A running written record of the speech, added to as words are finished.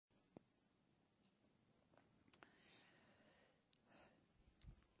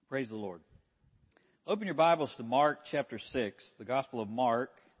Praise the Lord. Open your Bibles to Mark chapter 6, the Gospel of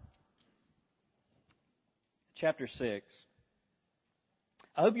Mark, chapter 6.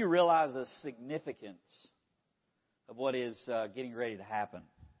 I hope you realize the significance of what is getting ready to happen.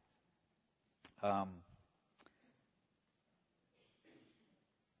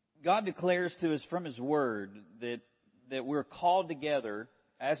 God declares to us from His Word that we're called together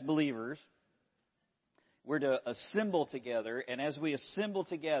as believers. We're to assemble together, and as we assemble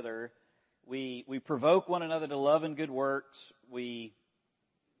together, we provoke one another to love and good works. We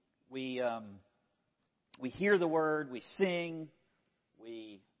hear the Word, we sing,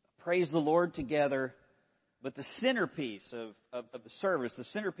 we praise the Lord together. But the centerpiece of the service, the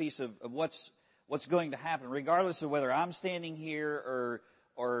centerpiece of what's going to happen, regardless of whether I'm standing here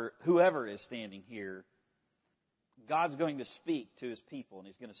or whoever is standing here, God's going to speak to His people, and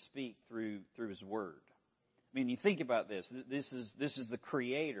He's going to speak through His Word. I mean, you think about this. This is the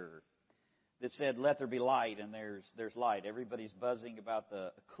Creator that said, "Let there be light," and there's light. Everybody's buzzing about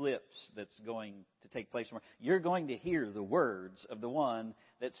the eclipse that's going to take place tomorrow. You're going to hear the words of the one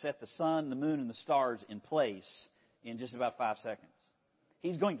that set the sun, the moon, and the stars in place in just about 5 seconds.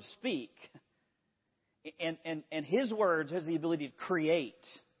 He's going to speak, and His words has the ability to create.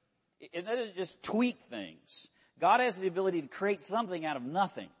 It doesn't just tweak things. God has the ability to create something out of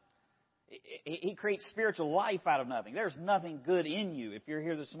nothing. He creates spiritual life out of nothing. There's nothing good in you. If you're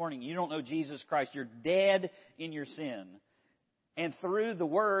here this morning, you don't know Jesus Christ. You're dead in your sin. And through the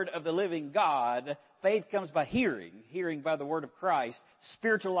Word of the living God, faith comes by hearing by the Word of Christ.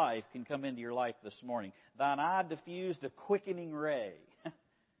 Spiritual life can come into your life this morning. Thine eye diffused a quickening ray.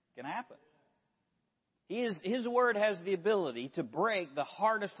 Can happen. His Word has the ability to break the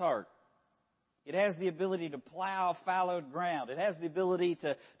hardest heart. It has the ability to plow fallowed ground. It has the ability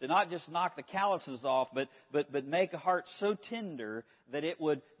to not just knock the calluses off, but make a heart so tender that it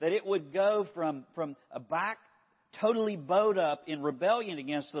would go from a back totally bowed up in rebellion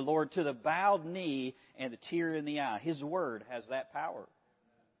against the Lord to the bowed knee and the tear in the eye. His Word has that power.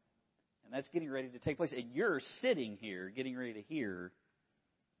 And that's getting ready to take place. And you're sitting here getting ready to hear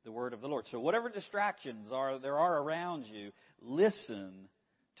the Word of the Lord. So whatever distractions there are around you, listen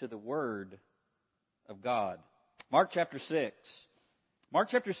to the Word of God. Mark chapter 6. Mark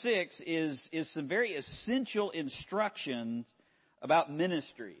chapter 6 is some very essential instructions about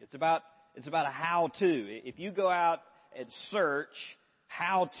ministry. It's about a how-to. If you go out and search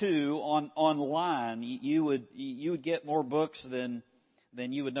how-to online, you would get more books than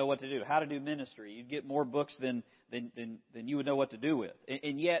you would know what to do. How to do ministry. You'd get more books than you would know what to do with.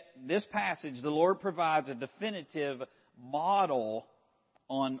 And yet, this passage, the Lord provides a definitive model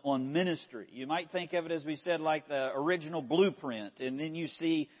on ministry. You might think of it, as we said, like the original blueprint, and then you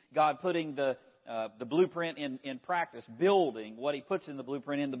see God putting the blueprint in practice, building what He puts in the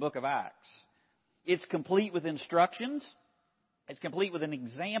blueprint in the book of Acts. It's complete with instructions. It's complete with an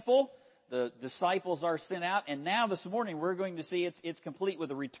example. The disciples are sent out, and now this morning we're going to see it's complete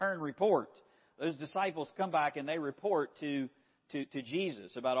with a return report. Those disciples come back and they report to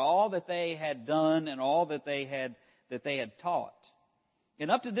Jesus about all that they had done and all that they had taught. And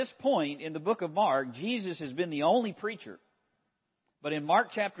up to this point in the book of Mark, Jesus has been the only preacher. But in Mark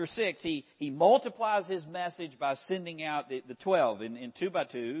chapter 6, he multiplies His message by sending out the 12 in 2 by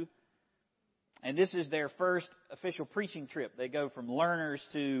 2. And this is their first official preaching trip. They go from learners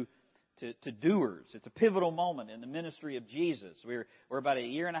to doers. It's a pivotal moment in the ministry of Jesus. We're about a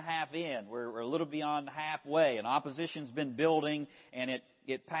year and a half in. We're a little beyond halfway, and opposition's been building, and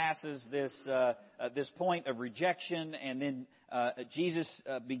it passes this point of rejection, and then Jesus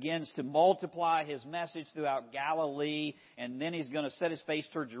begins to multiply His message throughout Galilee, and then He's going to set His face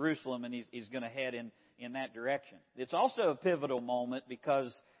toward Jerusalem, and He's going to head in that direction. It's also a pivotal moment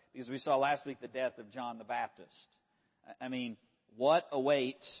because we saw last week the death of John the Baptist. I mean, what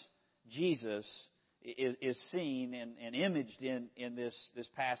awaits Jesus is seen and imaged in this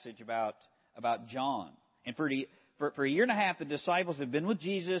passage about John. And for a year and a half, the disciples have been with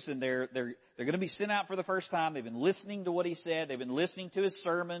Jesus, and they're going to be sent out for the first time. They've been listening to what He said. They've been listening to His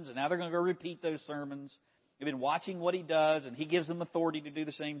sermons, and now they're going to go repeat those sermons. They've been watching what He does, and He gives them authority to do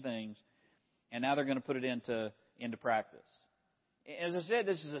the same things. And now they're going to put it into practice. As I said,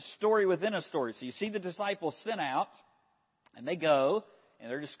 this is a story within a story. So you see the disciples sent out, and they go, and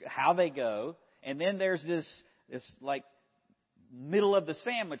they're just how they go. And then there's this like middle of the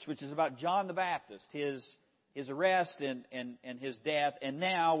sandwich, which is about John the Baptist, his arrest and his death. And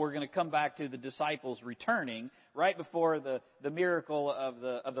now we're going to come back to the disciples returning right before the miracle of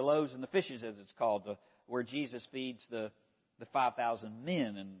the loaves and the fishes, as it's called, where Jesus feeds the 5,000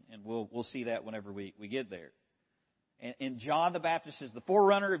 men. And we'll see that whenever we get there. And John the Baptist is the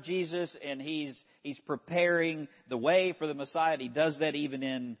forerunner of Jesus, and he's preparing the way for the Messiah. And he does that even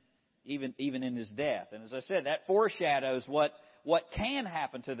in his death. And as I said, that foreshadows what can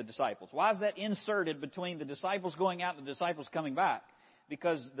happen to the disciples. Why is that inserted between the disciples going out and the disciples coming back?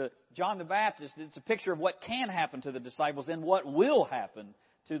 Because John the Baptist, it's a picture of what can happen to the disciples and what will happen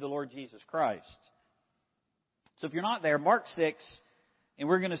to the Lord Jesus Christ. So if you're not there, Mark 6, and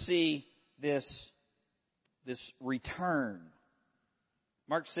we're going to see this return.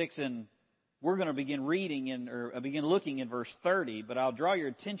 Mark 6, and we're going to begin reading begin looking in verse 30, but I'll draw your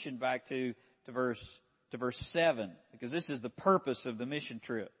attention back to verse 7, because this is the purpose of the mission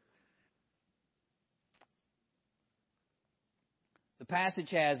trip. The passage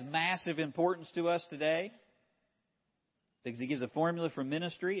has massive importance to us today because it gives a formula for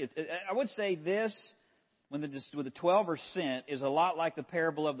ministry. I would say this, when the 12 are sent, is a lot like the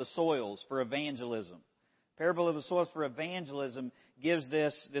parable of the soils for evangelism. Parable of the soils for evangelism gives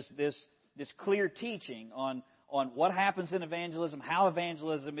this clear teaching on what happens in evangelism, how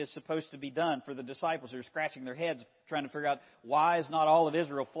evangelism is supposed to be done for the disciples who are scratching their heads trying to figure out why is not all of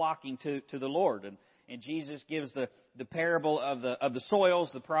Israel flocking to the Lord. And Jesus gives the parable of the soils.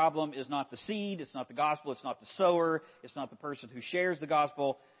 The problem is not the seed, it's not the gospel, it's not the sower, it's not the person who shares the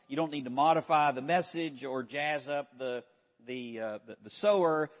gospel. You don't need to modify the message or jazz up the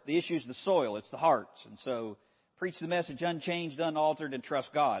sower. The issue is the soil, it's the hearts. And so preach the message unchanged, unaltered, and trust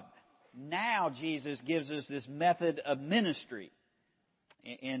God. Now Jesus gives us this method of ministry.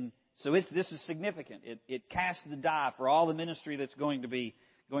 And so this is significant. It casts the die for all the ministry that's going to be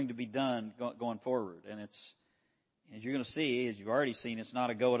done going forward. And it's, as you're going to see, as you've already seen, it's not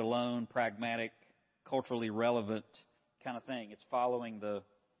a go-it-alone, pragmatic, culturally relevant kind of thing. It's following the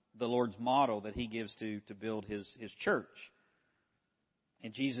Lord's model that He gives to build His church.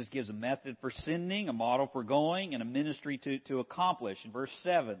 And Jesus gives a method for sending, a model for going, and a ministry to accomplish. In verse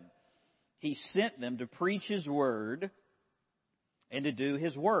 7, He sent them to preach His word and to do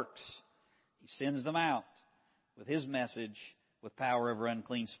His works. He sends them out with His message with power over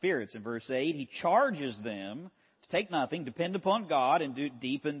unclean spirits. In verse 8, He charges them to take nothing, depend upon God, and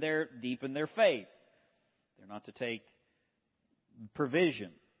deepen their faith. They're not to take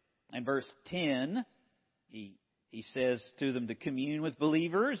provision. In verse 10, He says to them to commune with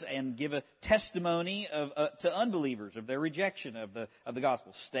believers and give a testimony to unbelievers of their rejection of the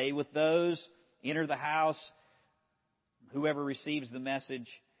gospel. Stay with those, enter the house, whoever receives the message,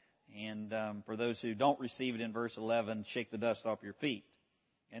 and for those who don't receive it, in verse 11, shake the dust off your feet.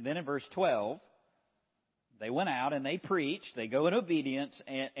 And then in verse 12, they went out and they preached, they go in obedience,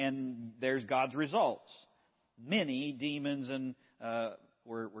 and there's God's results. Many demons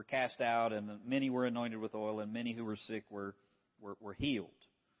were cast out, and many were anointed with oil, and many who were sick were healed.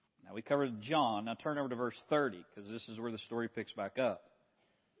 Now we covered John. Now turn over to verse 30, because this is where the story picks back up.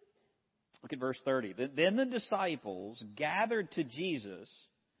 Look at verse 30. Then the disciples gathered to Jesus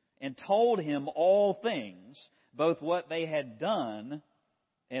and told Him all things, both what they had done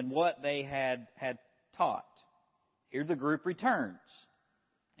and what they had taught. Here the group returns,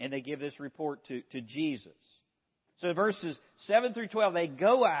 and they give this report to Jesus. So verses 7 through 12, they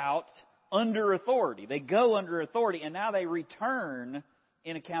go out under authority. They go under authority, and now they return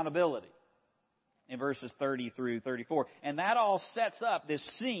in accountability in verses 30 through 34. And that all sets up this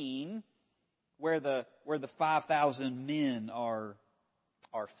scene where the 5,000 men are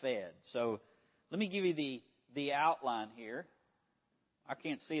fed. So let me give you the outline here. I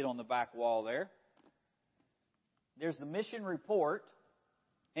can't see it on the back wall there. There's the mission report,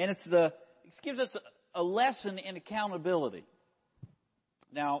 and it gives us a lesson in accountability.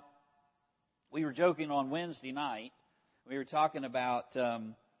 Now, we were joking on Wednesday night. We were talking about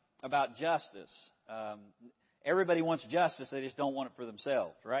justice. Everybody wants justice; they just don't want it for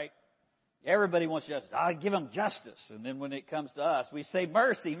themselves, right? Everybody wants justice. I give them justice, and then when it comes to us, we say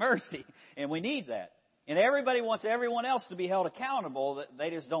mercy, mercy, and we need that. And everybody wants everyone else to be held accountable. They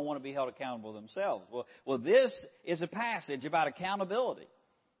just don't want to be held accountable themselves. Well, this is a passage about accountability.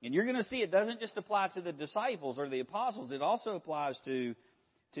 And you're going to see it doesn't just apply to the disciples or the apostles. It also applies to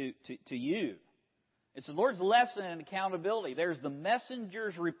you. It's the Lord's lesson in accountability. There's the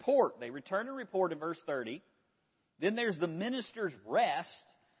messenger's report. They return a report in verse 30. Then there's the minister's rest.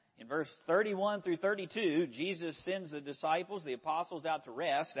 In verse 31 through 32, Jesus sends the disciples, the apostles, out to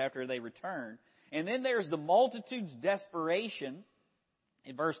rest after they return. And then there's the multitude's desperation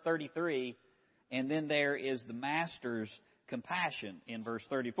in verse 33. And then there is the master's compassion in verse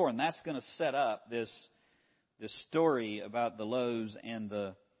 34. And that's going to set up this story about the loaves and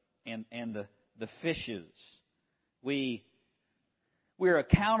the fishes. We're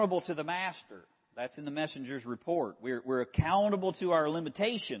accountable to the master. That's in the messenger's report. We're accountable to our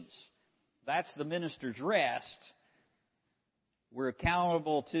limitations. That's the minister's rest. We're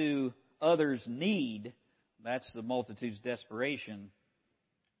accountable to others' need. That's the multitude's desperation.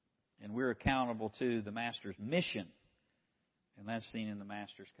 And we're accountable to the master's mission. And that's seen in the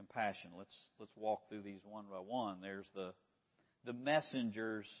master's compassion. Let's walk through these one by one. There's the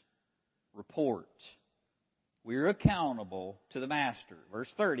messenger's report. We're accountable to the master. Verse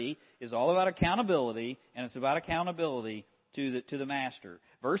 30 is all about accountability, and it's about accountability to the master.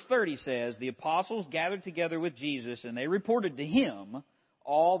 Verse 30 says, the apostles gathered together with Jesus, and they reported to him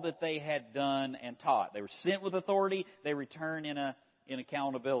all that they had done and taught. They were sent with authority. They return in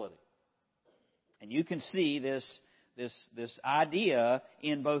accountability. And you can see this idea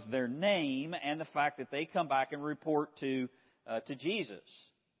in both their name and the fact that they come back and report to Jesus.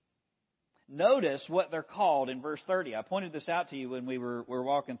 Notice what they're called in verse 30. I pointed this out to you when we were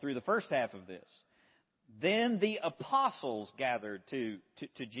walking through the first half of this. Then the apostles gathered to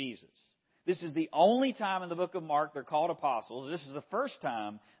Jesus. This is the only time in the book of Mark they're called apostles. This is the first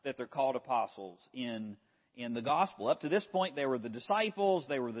time that they're called apostles in the gospel. Up to this point, they were the disciples,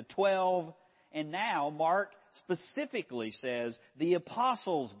 they were the 12, and now Mark specifically says the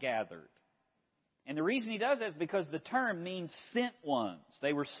apostles gathered. And the reason he does that is because the term means sent ones.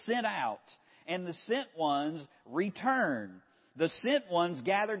 They were sent out, and the sent ones returned. The sent ones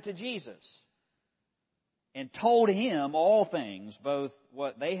gathered to Jesus and told him all things, both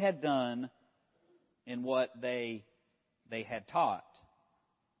what they had done and what they had taught.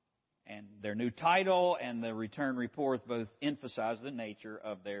 And their new title and the return report both emphasize the nature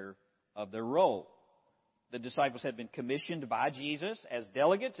of their role. The disciples had been commissioned by Jesus as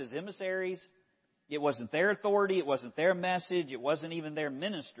delegates, as emissaries. It wasn't their authority. It wasn't their message. It wasn't even their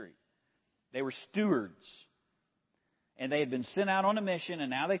ministry. They were stewards. And they had been sent out on a mission, and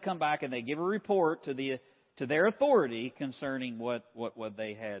now they come back and they give a report to their authority concerning what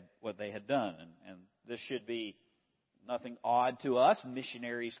they had done. And this should be nothing odd to us.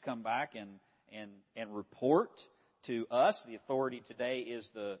 Missionaries come back and report to us. The authority today is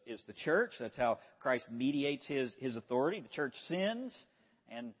the church. That's how Christ mediates his authority. The church sends,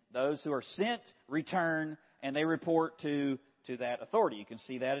 and those who are sent return, and they report to that authority. You can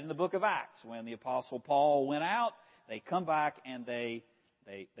see that in the book of Acts. When the Apostle Paul went out, they come back and they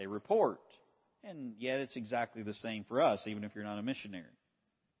report. And yet it's exactly the same for us, even if you're not a missionary.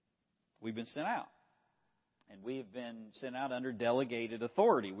 We've been sent out. And we've been sent out under delegated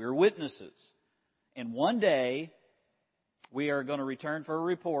authority. We're witnesses. And one day, we are going to return for a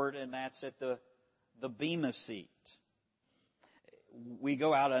report, and that's at the Bema seat. We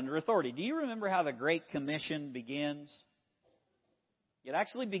go out under authority. Do you remember how the Great Commission begins? It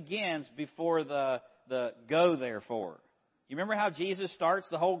actually begins before the go therefore. You remember how Jesus starts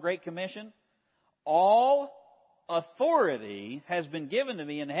the whole Great Commission? All authority has been given to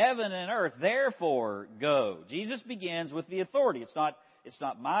me in heaven and earth, therefore go. Jesus begins with the authority. It's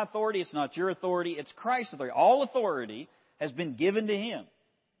not my authority, it's not your authority, it's Christ's authority. All authority has been given to him.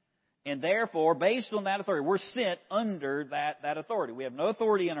 And therefore, based on that authority, we're sent under that authority. We have no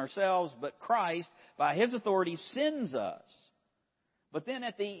authority in ourselves, but Christ, by his authority, sends us. But then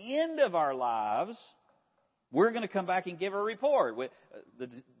at the end of our lives, we're going to come back and give a report.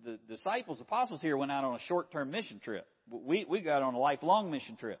 The disciples, apostles here went out on a short-term mission trip. We got on a lifelong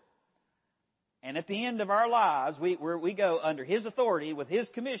mission trip. And at the end of our lives, we go under his authority with his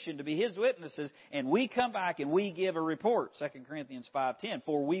commission to be his witnesses, and we come back and we give a report. 2 Corinthians 5:10,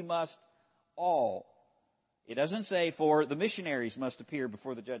 for we must all. It doesn't say for the missionaries must appear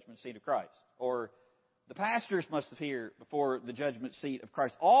before the judgment seat of Christ, or the pastors must appear before the judgment seat of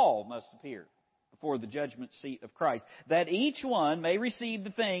Christ. All must appear before the judgment seat of Christ, that each one may receive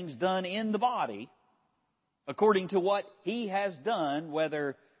the things done in the body according to what he has done,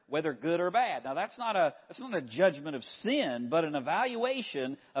 whether good or bad. Now, that's not a judgment of sin, but an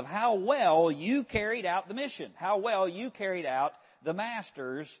evaluation of how well you carried out the mission, how well you carried out the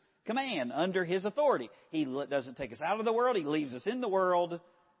Master's command under his authority. He doesn't take us out of the world. He leaves us in the world,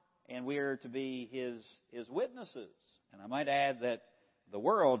 and we are to be his witnesses. And I might add that the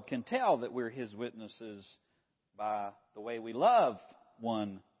world can tell that we're his witnesses by the way we love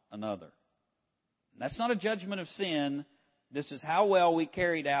one another. And that's not a judgment of sin. This is how well we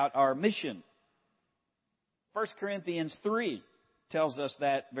carried out our mission. 1 Corinthians 3 tells us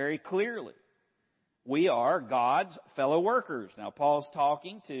that very clearly. We are God's fellow workers. Now, Paul's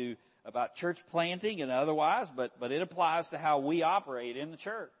talking about church planting and otherwise, but it applies to how we operate in the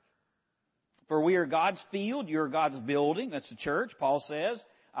church. For we are God's field, you're God's building. That's the church. Paul says,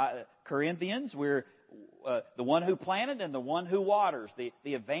 Corinthians, we're the one who planted and the one who waters. The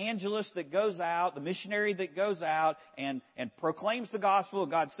evangelist that goes out, the missionary that goes out and proclaims the gospel.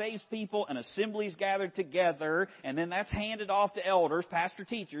 God saves people, and assemblies gathered together, and then that's handed off to elders, pastor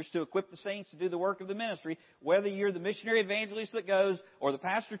teachers, to equip the saints to do the work of the ministry. Whether you're the missionary evangelist that goes or the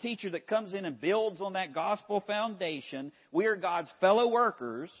pastor teacher that comes in and builds on that gospel foundation, we are God's fellow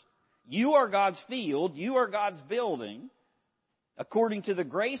workers. You are God's field. You are God's building. According to the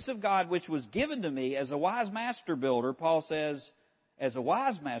grace of God which was given to me as a wise master builder, Paul says, as a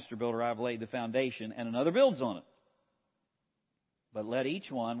wise master builder I've laid the foundation, and another builds on it. But let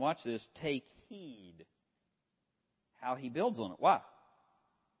each one, watch this, take heed how he builds on it. Why?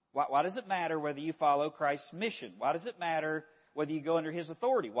 Why does it matter whether you follow Christ's mission? Why does it matter whether you go under His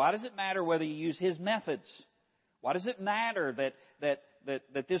authority? Why does it matter whether you use His methods? Why does it matter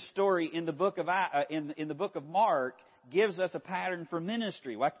that this story in the book of Mark gives us a pattern for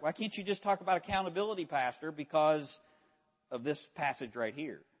ministry? Why can't you just talk about accountability, Pastor, because of this passage right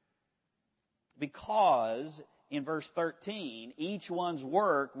here? Because in verse 13, each one's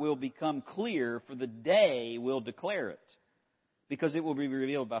work will become clear, for the day will declare it. Because it will be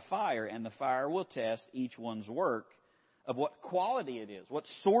revealed by fire, and the fire will test each one's work of what quality it is, what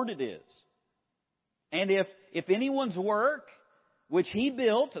sort it is. And if anyone's work which he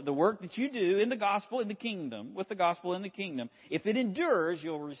built, the work that you do in the gospel in the kingdom, with the gospel in the kingdom, if it endures,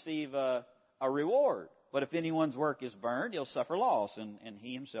 you'll receive a reward. But if anyone's work is burned, he'll suffer loss, and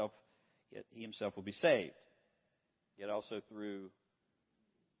he himself will be saved. Yet also through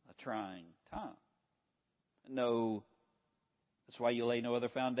a trying time. That's why you lay no other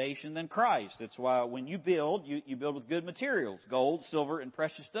foundation than Christ. That's why when you build, you build with good materials, gold, silver, and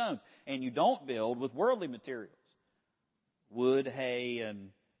precious stones. And you don't build with worldly materials. Wood, hay,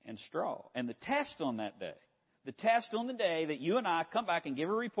 and straw. And the test on that day, the test on the day that you and I come back and give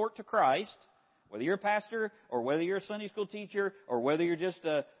a report to Christ, whether you're a pastor or whether you're a Sunday school teacher or whether you're just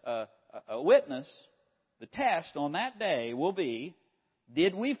a witness, the test on that day will be,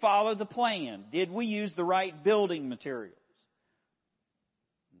 did we follow the plan? Did we use the right building materials?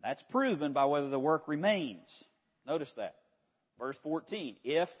 That's proven by whether the work remains. Notice that. Verse 14,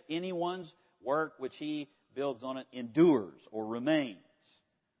 if anyone's work which he builds on it endures or remains.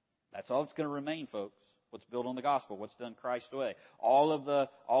 That's all that's going to remain, folks. What's built on the gospel, what's done Christ's way. All of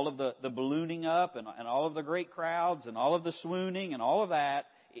the ballooning up and all of the great crowds and all of the swooning and all of that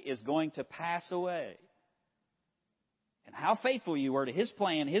is going to pass away. And how faithful you were to His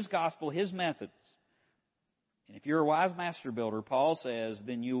plan, His gospel, His methods. And if you're a wise master builder, Paul says,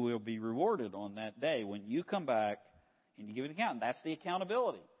 then you will be rewarded on that day when you come back and you give an account. And that's the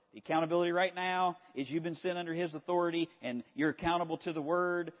accountability. The accountability right now is you've been sent under His authority and you're accountable to the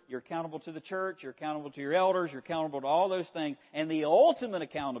Word, you're accountable to the church, you're accountable to your elders, you're accountable to all those things. And the ultimate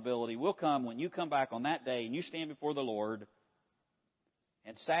accountability will come when you come back on that day and you stand before the Lord.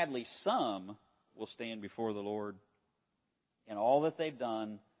 And sadly, some will stand before the Lord and all that they've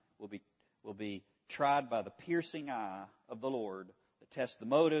done will be tried by the piercing eye of the Lord that tests the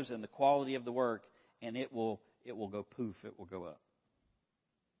motives and the quality of the work, and it will go poof, it will go up.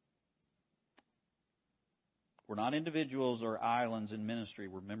 We're not individuals or islands in ministry.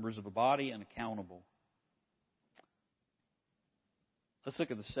 We're members of a body and accountable. Let's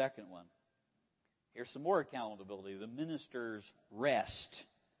look at the second one. Here's some more accountability. The minister's rest.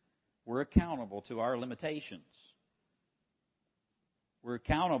 We're accountable to our limitations. We're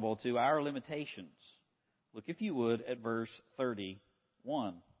accountable to our limitations. Look, if you would, at verse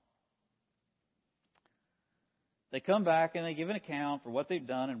 31. They come back and they give an account for what they've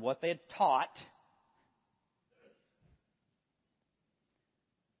done and what they had taught.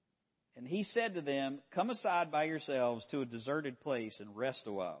 And he said to them, come aside by yourselves to a deserted place and rest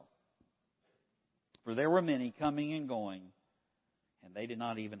a while. For there were many coming and going, and they did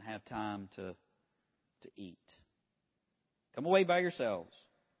not even have time to eat. Come away by yourselves.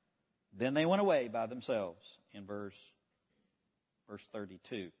 Then they went away by themselves in verse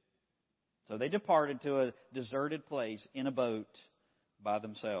 32. So they departed to a deserted place in a boat by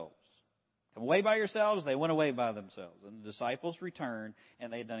themselves. Come away by yourselves. They went away by themselves. And the disciples returned,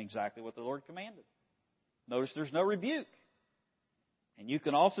 and they had done exactly what the Lord commanded. Notice there's no rebuke. And you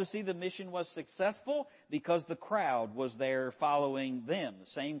can also see the mission was successful because the crowd was there following them.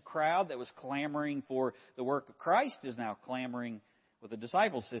 The same crowd that was clamoring for the work of Christ is now clamoring with the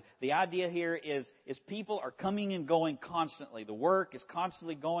disciples. The idea here is people are coming and going constantly. The work is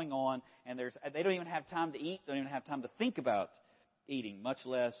constantly going on, and they don't even have time to eat. They don't even have time to think about eating, much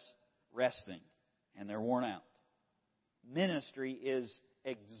less resting. And they're worn out. Ministry is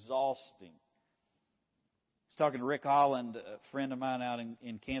exhausting. I was talking to Rick Holland, a friend of mine out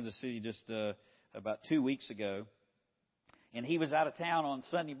in Kansas City, just about 2 weeks ago. And he was out of town on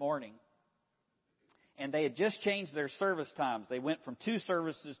Sunday morning. And they had just changed their service times. They went from 2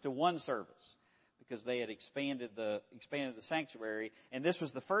 services to 1 service because they had expanded the sanctuary. And this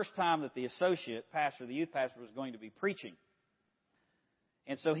was the first time that the associate pastor, the youth pastor, was going to be preaching.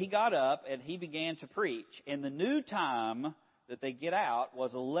 And so he got up and he began to preach. And the new time that they get out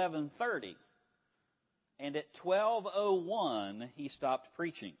was 11:30. And at 12:01, he stopped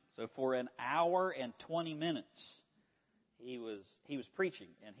preaching. So for an hour and 20 minutes, he was preaching.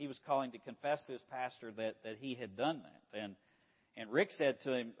 And he was calling to confess to his pastor that he had done that. And Rick said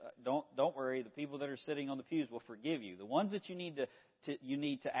to him, don't worry, the people that are sitting on the pews will forgive you. The ones that you need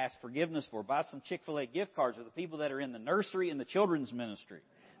to ask forgiveness for, buy some Chick-fil-A gift cards, are the people that are in the nursery and the children's ministry.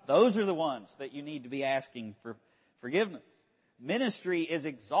 Those are the ones that you need to be asking for forgiveness. Ministry is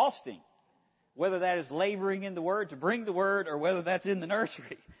exhausting, whether that is laboring in the Word to bring the Word or whether that's in the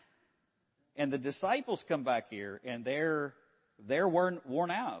nursery. And the disciples come back here and they're worn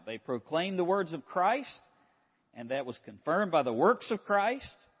out. They proclaim the words of Christ, and that was confirmed by the works of Christ.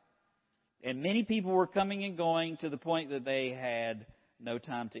 And many people were coming and going to the point that they had no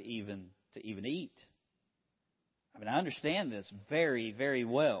time to even eat. I mean, I understand this very, very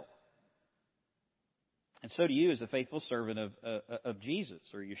well. And so do you as a faithful servant of Jesus,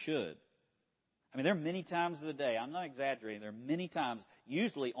 or you should. I mean, there are many times of the day, I'm not exaggerating, there are many times,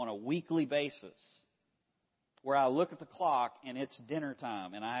 usually on a weekly basis, where I look at the clock and it's dinner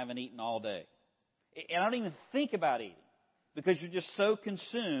time and I haven't eaten all day. And I don't even think about eating because you're just so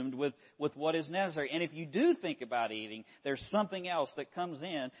consumed with what is necessary. And if you do think about eating, there's something else that comes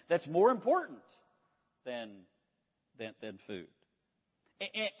in that's more important than food.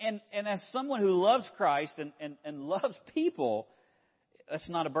 And as someone who loves Christ and loves people, that's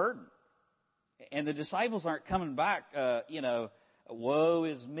not a burden. And the disciples aren't coming back, woe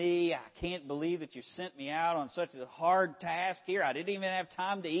is me. I can't believe that you sent me out on such a hard task here. I didn't even have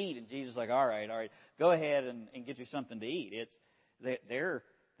time to eat. And Jesus is like, all right, go ahead and get you something to eat.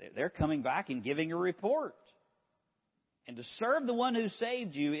 They're coming back and giving a report. And to serve the one who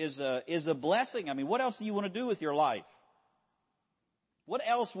saved you is a blessing. I mean, what else do you want to do with your life? What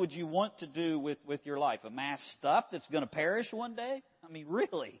else would you want to do with your life? Amass stuff that's going to perish one day? I mean,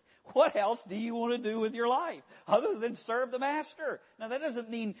 really, what else do you want to do with your life other than serve the Master? Now, that doesn't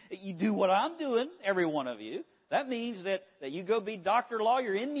mean that you do what I'm doing, every one of you. That means that you go be doctor,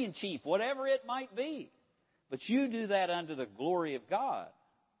 lawyer, Indian chief, whatever it might be. But you do that unto the glory of God.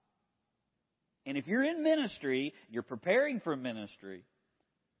 And if you're in ministry, you're preparing for ministry,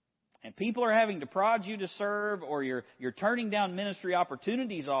 and people are having to prod you to serve, or you're turning down ministry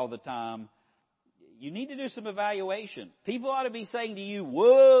opportunities all the time, you need to do some evaluation. People ought to be saying to you,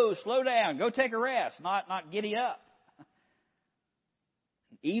 whoa, slow down, go take a rest, not giddy up.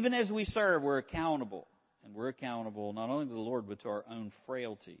 Even as we serve, we're accountable. And we're accountable not only to the Lord, but to our own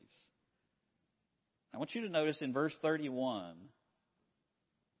frailties. I want you to notice in verse 31,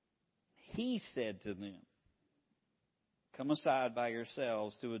 He said to them, come aside by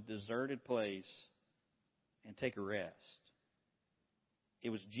yourselves to a deserted place and take a rest. It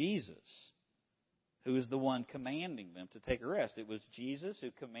was Jesus who is the one commanding them to take a rest. It was Jesus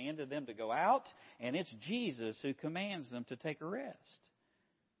who commanded them to go out, and it's Jesus who commands them to take a rest.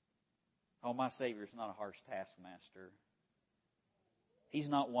 Oh, my Savior's not a harsh taskmaster. He's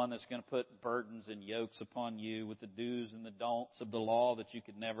not one that's going to put burdens and yokes upon you with the do's and the don'ts of the law that you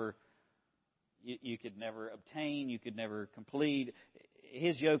could never obtain, you could never complete.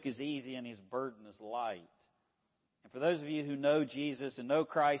 His yoke is easy and His burden is light. And for those of you who know Jesus and know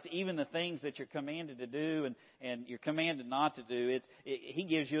Christ, even the things that you're commanded to do and you're commanded not to do, He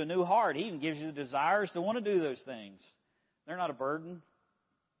gives you a new heart. He even gives you the desires to want to do those things. They're not a burden.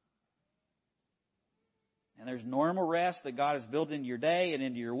 And there's normal rest that God has built into your day and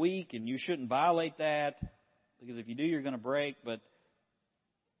into your week, and you shouldn't violate that, because if you do, you're going to break. But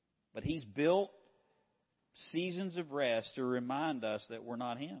He's built seasons of rest to remind us that we're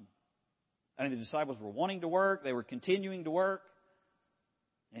not Him. I mean, the disciples were wanting to work. They were continuing to work.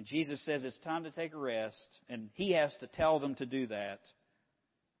 And Jesus says it's time to take a rest. And He has to tell them to do that,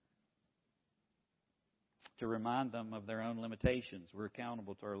 to remind them of their own limitations. We're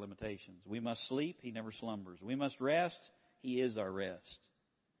accountable to our limitations. We must sleep. He never slumbers. We must rest. He is our rest.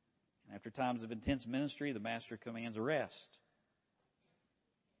 And after times of intense ministry, the Master commands a rest.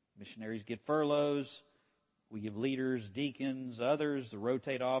 Missionaries get furloughs. We give leaders, deacons, others to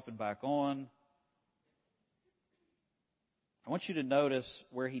rotate off and back on. I want you to notice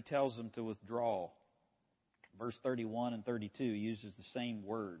where He tells them to withdraw. Verse 31 and 32 uses the same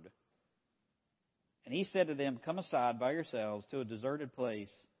word. And He said to them, come aside by yourselves to a deserted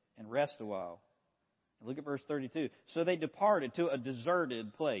place and rest a while. Look at verse 32. So they departed to a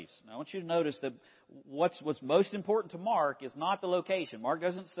deserted place. Now I want you to notice that what's most important to Mark is not the location. Mark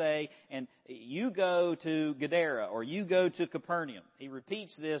doesn't say, and you go to Gadara or you go to Capernaum. He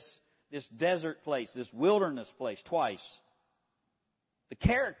repeats this desert place, this wilderness place twice. The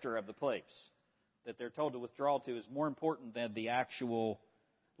character of the place that they're told to withdraw to is more important than the actual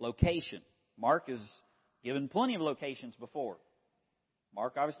location. Mark has given plenty of locations before.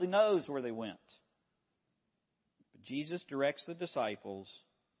 Mark obviously knows where they went. But Jesus directs the disciples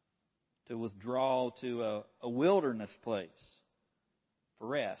to withdraw to a wilderness place for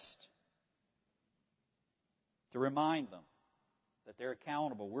rest. To remind them that they're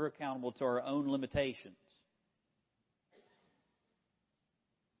accountable. We're accountable to our own limitations.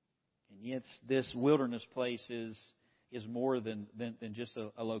 And yet this wilderness place is more than just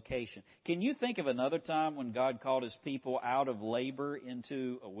a location. Can you think of another time when God called His people out of labor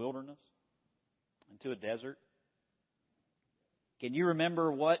into a wilderness? Into a desert? Can you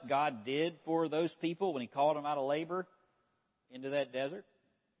remember what God did for those people when He called them out of labor into that desert?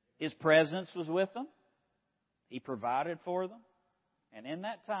 His presence was with them. He provided for them. And in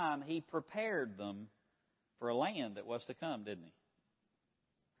that time, He prepared them for a land that was to come, didn't He?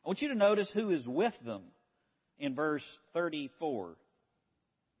 I want you to notice who is with them in verse 34.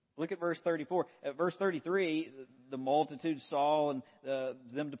 Look at verse 34. At verse 33, the multitude saw and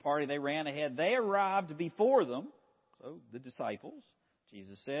them departing. They ran ahead. They arrived before them. So the disciples,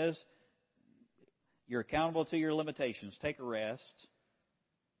 Jesus says, you're accountable to your limitations. Take a rest.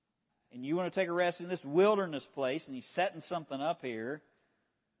 And you want to take a rest in this wilderness place. And He's setting something up here.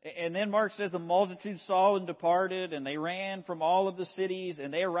 And then Mark says the multitude saw and departed, and they ran from all of the cities,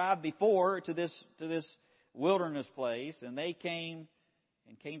 and they arrived before to this wilderness place, and they came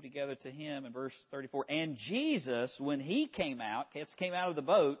together to Him in verse 34. And Jesus, when He came out of the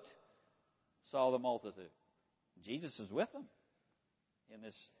boat, saw the multitude. Jesus is with them in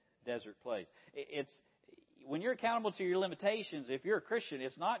this desert place. It's when you're accountable to your limitations, if you're a Christian,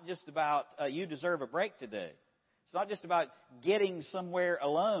 it's not just about you deserve a break today. It's not just about getting somewhere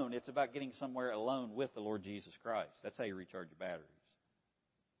alone. It's about getting somewhere alone with the Lord Jesus Christ. That's how you recharge your batteries.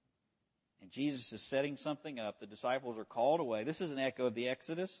 And Jesus is setting something up. The disciples are called away. This is an echo of the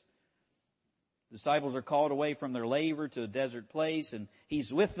Exodus. The disciples are called away from their labor to a desert place, and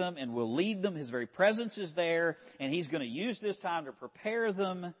He's with them and will lead them. His very presence is there, and He's going to use this time to prepare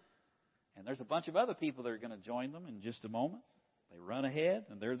them. And there's a bunch of other people that are going to join them in just a moment. They run ahead,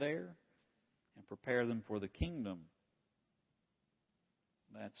 and they're there, and prepare them for the kingdom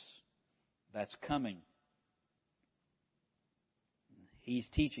that's coming. He's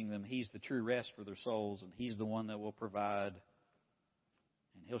teaching them He's the true rest for their souls, and He's the one that will provide.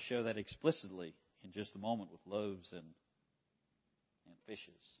 And He'll show that explicitly in just a moment with loaves and fishes.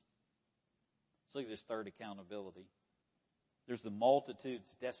 Let's look at this third accountability. There's the multitude's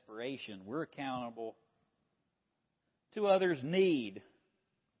desperation. We're accountable to others' need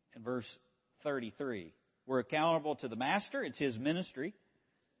in verse 33. We're accountable to the Master. It's His ministry.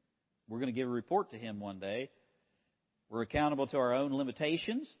 We're going to give a report to Him one day. We're accountable to our own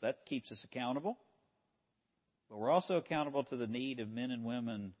limitations. That keeps us accountable. But we're also accountable to the need of men and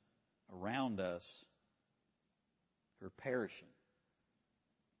women around us who are perishing.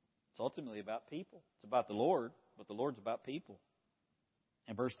 It's ultimately about people. It's about the Lord, but the Lord's about people.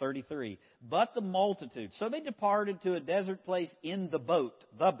 And verse 33, but the multitude. So they departed to a desert place in the boat.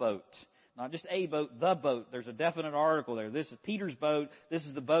 The boat. Not just a boat, the boat. There's a definite article there. This is Peter's boat. This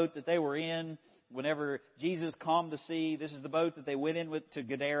is the boat that they were in whenever Jesus calmed the sea. This is the boat that they went in with to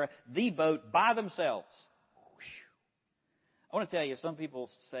Gadara. The boat by themselves. I want to tell you, some people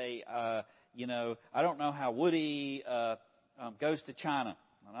say, I don't know how Woody goes to China.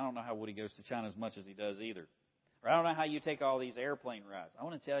 And I don't know how Woody goes to China as much as he does either. Or I don't know how you take all these airplane rides. I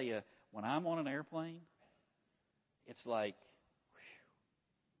want to tell you, when I'm on an airplane, it's like,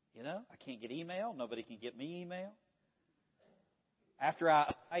 I can't get email. Nobody can get me email. After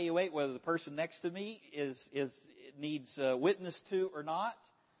I evaluate whether the person next to me needs witness to or not,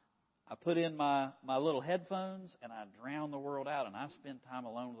 I put in my little headphones and I drown the world out and I spend time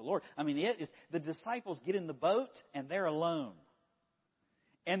alone with the Lord. I mean, the disciples get in the boat and they're alone.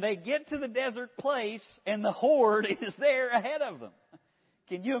 And they get to the desert place and the horde is there ahead of them.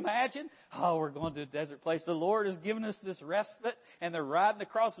 Can you imagine? Oh, we're going to a desert place. The Lord has given us this respite and they're riding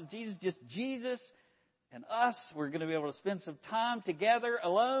across with Jesus, just Jesus and us. We're going to be able to spend some time together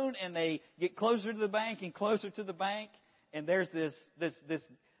alone, and they get closer to the bank and closer to the bank. And there's this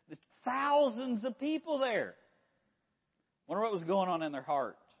thousands of people there. Wonder what was going on in their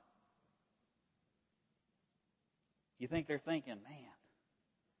heart. You think they're thinking, man,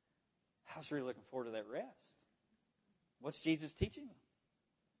 I was really looking forward to that rest. What's Jesus teaching them?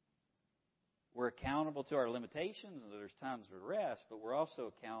 We're accountable to our limitations, and there's times of rest, but we're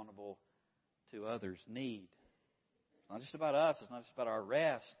also accountable to others' need. It's not just about us. It's not just about our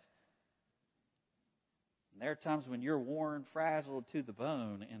rest. And there are times when you're worn, frazzled to the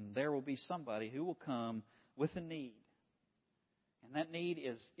bone, and there will be somebody who will come with a need. And that need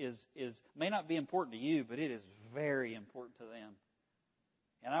may not be important to you, but it is very important to them.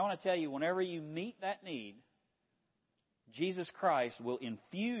 And I want to tell you, whenever you meet that need, Jesus Christ will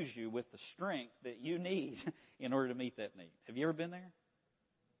infuse you with the strength that you need in order to meet that need. Have you ever been there?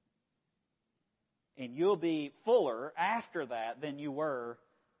 And you'll be fuller after that than you were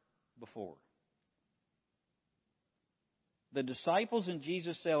before. The disciples and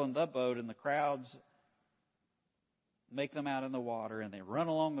Jesus sail in the boat, and the crowds make them out in the water, and they run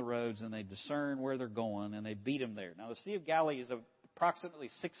along the roads, and they discern where they're going, and they beat them there. Now, the Sea of Galilee is approximately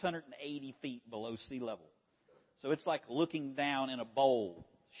 680 feet below sea level. So it's like looking down in a bowl,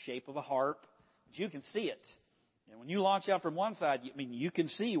 shape of a harp, but you can see it. And when you launch out from one side, you can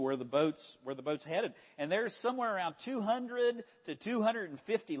see where the boat's headed. And there's somewhere around 200 to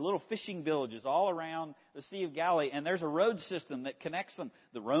 250 little fishing villages all around the Sea of Galilee, and there's a road system that connects them.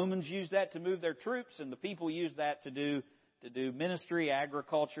 The Romans used that to move their troops, and the people used that to do ministry,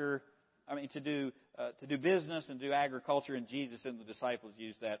 agriculture. To do business and do agriculture, and Jesus and the disciples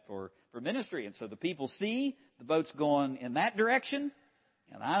used that for ministry. And so the people see the boat's going in that direction,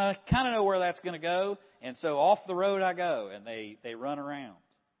 and I kind of know where that's going to go, and so off the road I go, and they run around,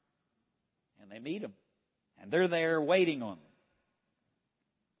 and they meet them, and they're there waiting on them.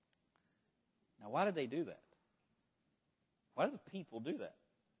 Now, why did they do that? Why do the people do that?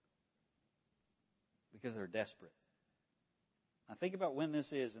 Because they're desperate. Now think about when this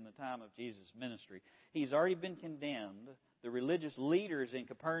is in the time of Jesus' ministry. He's already been condemned. The religious leaders in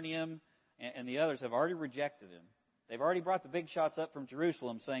Capernaum and the others have already rejected him. They've already brought the big shots up from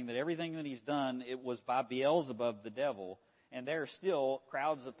Jerusalem saying that everything that he's done, it was by Beelzebub, the devil. And there are still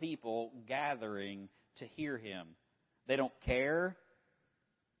crowds of people gathering to hear him. They don't care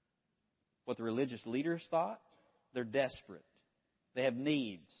what the religious leaders thought. They're desperate. They have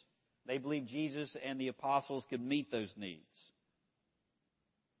needs. They believe Jesus and the apostles could meet those needs.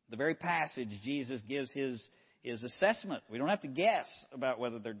 The very passage, Jesus gives his assessment. We don't have to guess about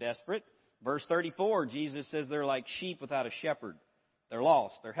whether they're desperate. Verse 34, Jesus says they're like sheep without a shepherd. They're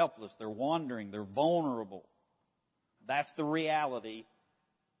lost. They're helpless. They're wandering. They're vulnerable. That's the reality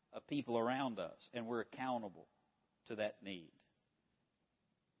of people around us, and we're accountable to that need.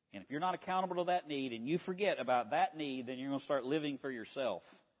 And if you're not accountable to that need and you forget about that need, then you're going to start living for yourself.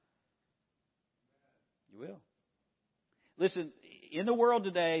 You will. Listen, in the world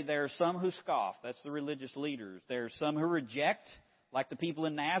today, there are some who scoff. That's the religious leaders. There are some who reject, like the people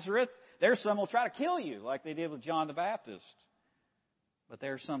in Nazareth. There are some who will try to kill you, like they did with John the Baptist. But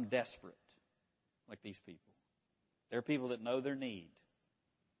there are some desperate, like these people. There are people that know their need,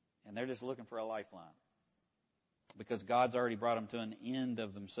 and they're just looking for a lifeline because God's already brought them to an end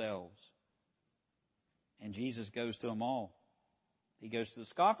of themselves. And Jesus goes to them all. He goes to the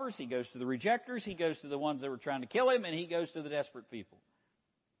scoffers, he goes to the rejectors, he goes to the ones that were trying to kill him, and he goes to the desperate people.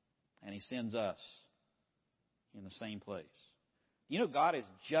 And he sends us in the same place. You know, God is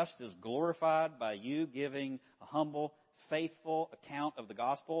just as glorified by you giving a humble, faithful account of the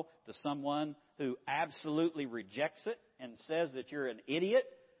gospel to someone who absolutely rejects it and says that you're an idiot.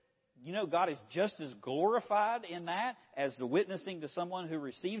 You know, God is just as glorified in that as the witnessing to someone who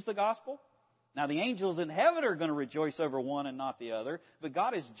receives the gospel. Now, the angels in heaven are going to rejoice over one and not the other, but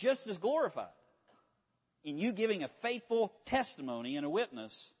God is just as glorified in you giving a faithful testimony and a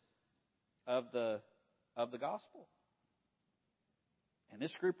witness of the gospel. And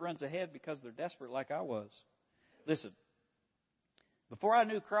this group runs ahead because they're desperate like I was. Listen, before I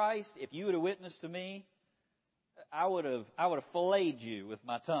knew Christ, if you would have witnessed to me, I would have filleted you with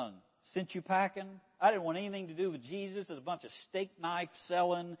my tongue, sent you packing. I didn't want anything to do with Jesus as a bunch of steak knife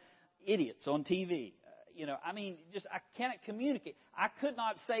selling idiots on TV. I cannot communicate. I could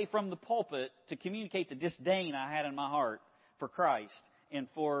not say from the pulpit to communicate the disdain I had in my heart for Christ and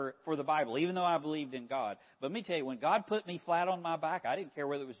for the Bible, even though I believed in God. But let me tell you, when God put me flat on my back, I didn't care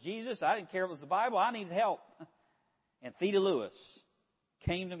whether it was Jesus. I didn't care if it was the Bible. I needed help. And Theda Lewis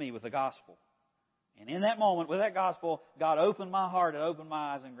came to me with the gospel. And in that moment, with that gospel, God opened my heart and opened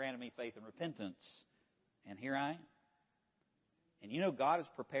my eyes and granted me faith and repentance. And here I am. And you know, God is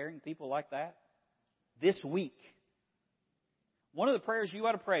preparing people like that this week. One of the prayers you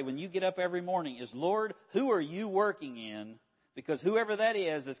ought to pray when you get up every morning is, Lord, who are you working in? Because whoever that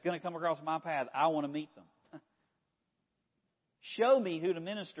is that's going to come across my path, I want to meet them. Show me who to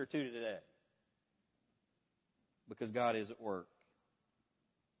minister to today. because God is at work.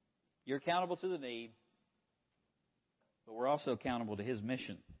 You're accountable to the need, but we're also accountable to His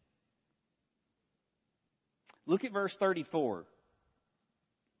mission. Look at verse 34.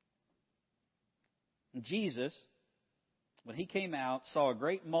 Jesus, when He came out, saw a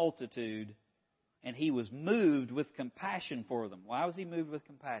great multitude, and He was moved with compassion for them. Why was He moved with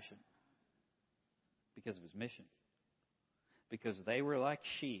compassion? Because of His mission. Because they were like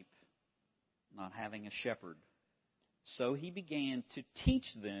sheep, not having a shepherd. So He began to teach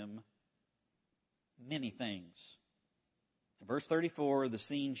them many things. In verse 34, the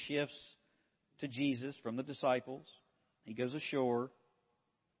scene shifts to Jesus from the disciples. He goes ashore.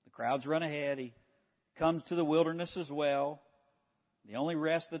 The crowds run ahead. He comes to the wilderness as well. The only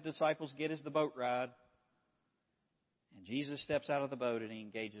rest the disciples get is the boat ride. And Jesus steps out of the boat and He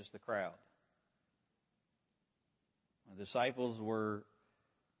engages the crowd. The disciples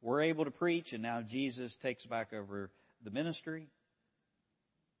were able to preach, and now Jesus takes back over the ministry.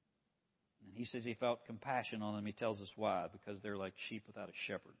 And He says He felt compassion on them. He tells us why. Because they're like sheep without a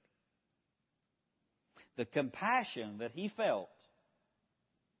shepherd. The compassion that He felt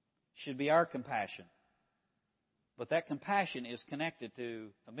should be our compassion. But that compassion is connected to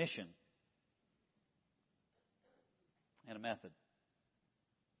a mission and a method.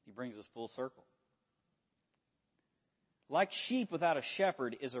 He brings us full circle. Like sheep without a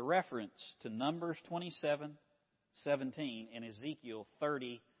shepherd is a reference to Numbers 27:17 and Ezekiel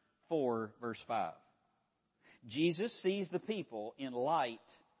 34, verse 5. Jesus sees the people in light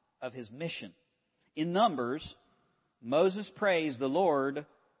of His mission. In Numbers, Moses prays the Lord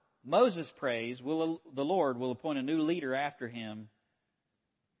will appoint a new leader after him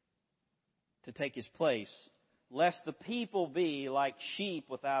to take his place, lest the people be like sheep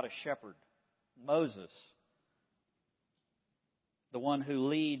without a shepherd. Moses, the one who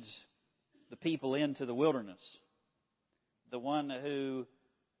leads the people into the wilderness, the one who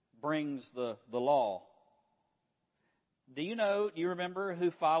brings the law. Do you remember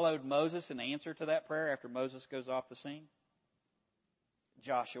who followed Moses in answer to that prayer after Moses goes off the scene?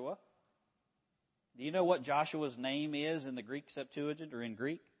 Joshua. Do you know what Joshua's name is in the Greek Septuagint or in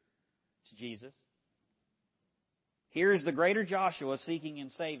Greek? It's Jesus. Here's the greater Joshua seeking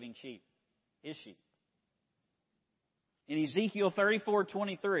and saving sheep, his sheep. In Ezekiel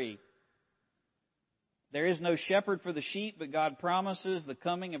 34:23, there is no shepherd for the sheep, but God promises the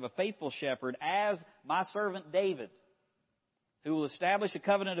coming of a faithful shepherd as my servant David, who will establish a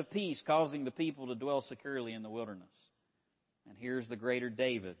covenant of peace, causing the people to dwell securely in the wilderness. And here's the greater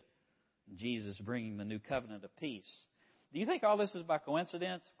David, Jesus bringing the new covenant of peace. Do you think all this is by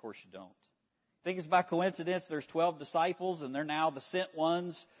coincidence? Of course you don't. Think it's by coincidence there's 12 disciples and they're now the sent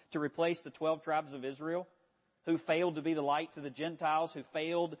ones to replace the 12 tribes of Israel who failed to be the light to the Gentiles, who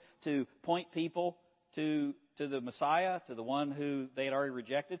failed to point people to the Messiah, to the one who they had already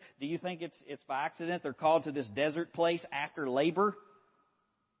rejected? Do you think it's by accident they're called to this desert place after labor?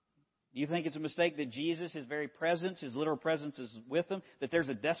 Do you think it's a mistake that Jesus, His very presence, His literal presence is with them, that there's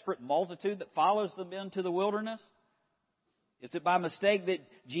a desperate multitude that follows them into the wilderness? Is it by mistake that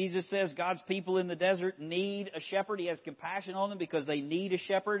Jesus says God's people in the desert need a shepherd? He has compassion on them because they need a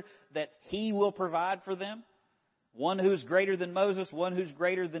shepherd that He will provide for them? One who's greater than Moses, one who's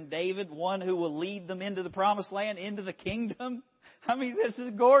greater than David, one who will lead them into the promised land, into the kingdom. I mean, this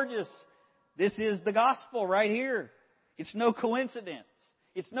is gorgeous. This is the gospel right here. It's no coincidence.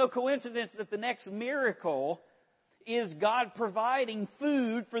 It's no coincidence that the next miracle is God providing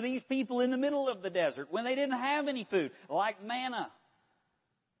food for these people in the middle of the desert when they didn't have any food, like manna.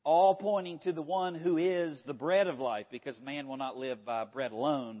 All pointing to the one who is the bread of life, because man will not live by bread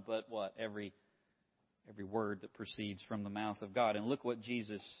alone, but what? Every word that proceeds from the mouth of God. And look what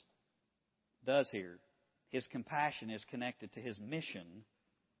Jesus does here. His compassion is connected to His mission.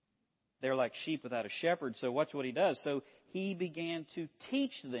 They're like sheep without a shepherd, so watch what He does. So He began to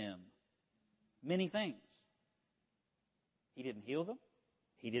teach them many things. He didn't heal them.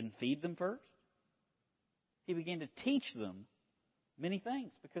 He didn't feed them first. He began to teach them many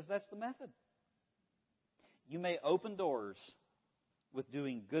things because that's the method. You may open doors with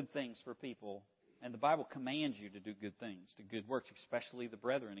doing good things for people, and the Bible commands you to do good things, to good works, especially the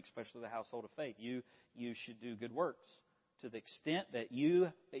brethren, especially the household of faith. You should do good works to the extent that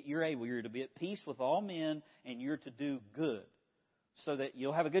you're able. You're to be at peace with all men, and you're to do good, so that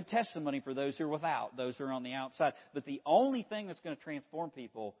you'll have a good testimony for those who are without, those who are on the outside. But the only thing that's going to transform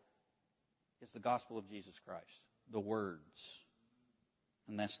people is the gospel of Jesus Christ, the words.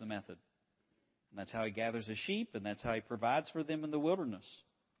 And that's the method. And that's how He gathers His sheep, and that's how He provides for them in the wilderness.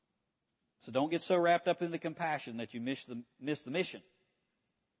 So don't get so wrapped up in the compassion that you miss the mission.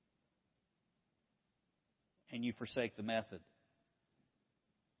 and you forsake the method.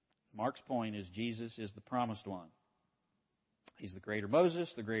 Mark's point is Jesus is the promised one. He's the greater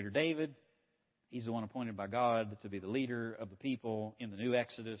Moses, the greater David. He's the one appointed by God to be the leader of the people in the new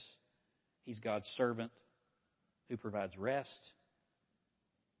Exodus. He's God's servant who provides rest.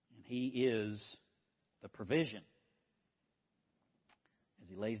 And He is the provision as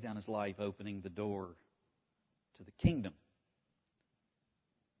He lays down His life, opening the door to the kingdom.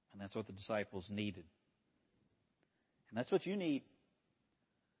 And that's what the disciples needed. And that's what you need.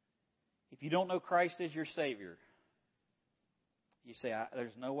 If you don't know Christ as your Savior, you say,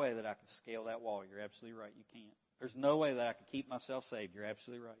 there's no way that I can scale that wall. You're absolutely right. You can't. There's no way that I can keep myself saved. You're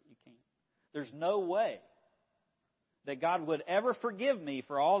absolutely right. You can't. There's no way that God would ever forgive me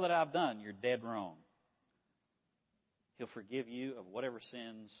for all that I've done. You're dead wrong. He'll forgive you of whatever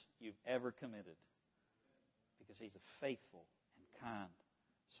sins you've ever committed because He's a faithful and kind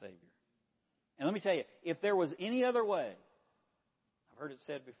Savior. And let me tell you, if there was any other way, I've heard it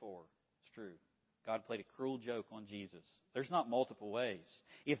said before, it's true. God played a cruel joke on Jesus. There's not multiple ways.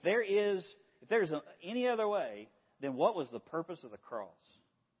 If there's any other way, then what was the purpose of the cross?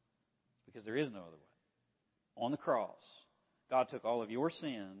 Because there is no other way. On the cross, God took all of your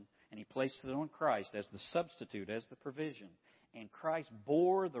sin and He placed it on Christ as the substitute, as the provision. And Christ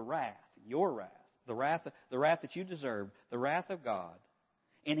bore the wrath, your wrath, the wrath that you deserved, the wrath of God.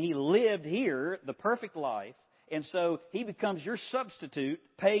 And He lived here the perfect life. And so He becomes your substitute,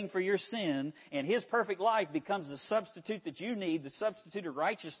 paying for your sin. And His perfect life becomes the substitute that you need, the substitute of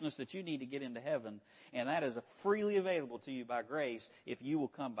righteousness that you need to get into heaven. And that is freely available to you by grace if you will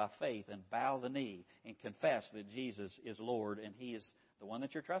come by faith and bow the knee and confess that Jesus is Lord and He is the one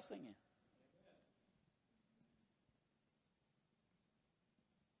that you're trusting in.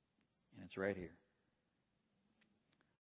 And it's right here.